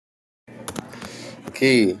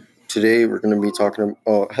Okay, today we're going to be talking.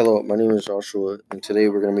 Oh, hello, my name is Joshua, and today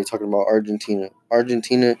we're going to be talking about Argentina.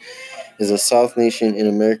 Argentina is a South nation in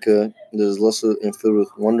America that is lustrous and filled with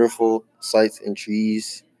wonderful sights and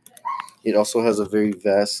trees. It also has a very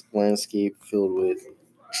vast landscape filled with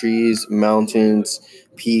trees, mountains,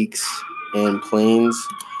 peaks, and plains.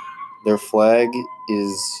 Their flag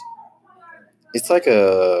is it's like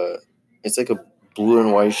a blue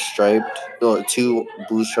and white striped, two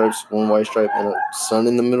blue stripes, one white stripe, and a sun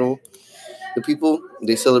in the middle. The people,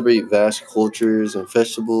 they celebrate vast cultures and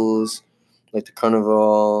festivals like the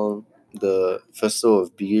Carnival, the Festival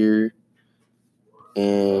of Beer,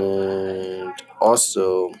 and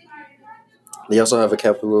they also have a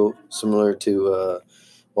capital similar to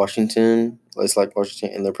Washington. It's like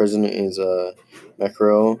Washington, and their president is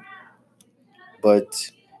Macron.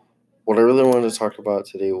 But what I really wanted to talk about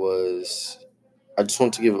today was I just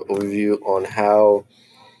want to give an overview on how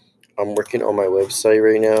I'm working on my website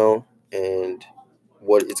right now and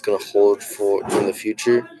what it's gonna hold for in the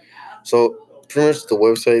future. So pretty much the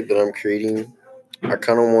website that I'm creating, I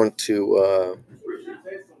kind of want to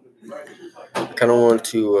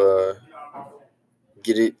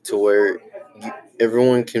get it to where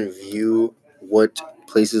everyone can view what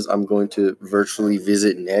places I'm going to virtually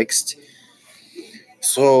visit next.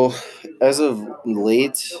 So as of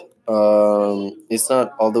late, it's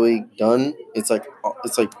not all the way done. It's like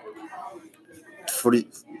 40,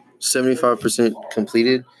 75%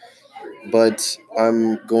 completed, but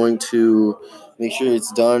I'm going to make sure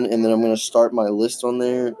it's done, and then I'm going to start my list on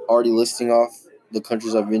there, already listing off the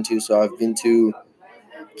countries I've been to. So I've been to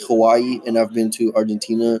Hawaii and I've been to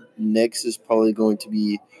Argentina. Next is probably going to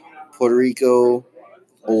be Puerto Rico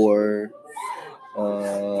or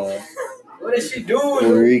what is she doing?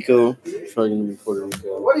 Puerto Rico. It's probably going to be Puerto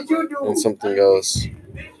Rico. What did you do? And something else.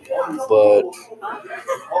 But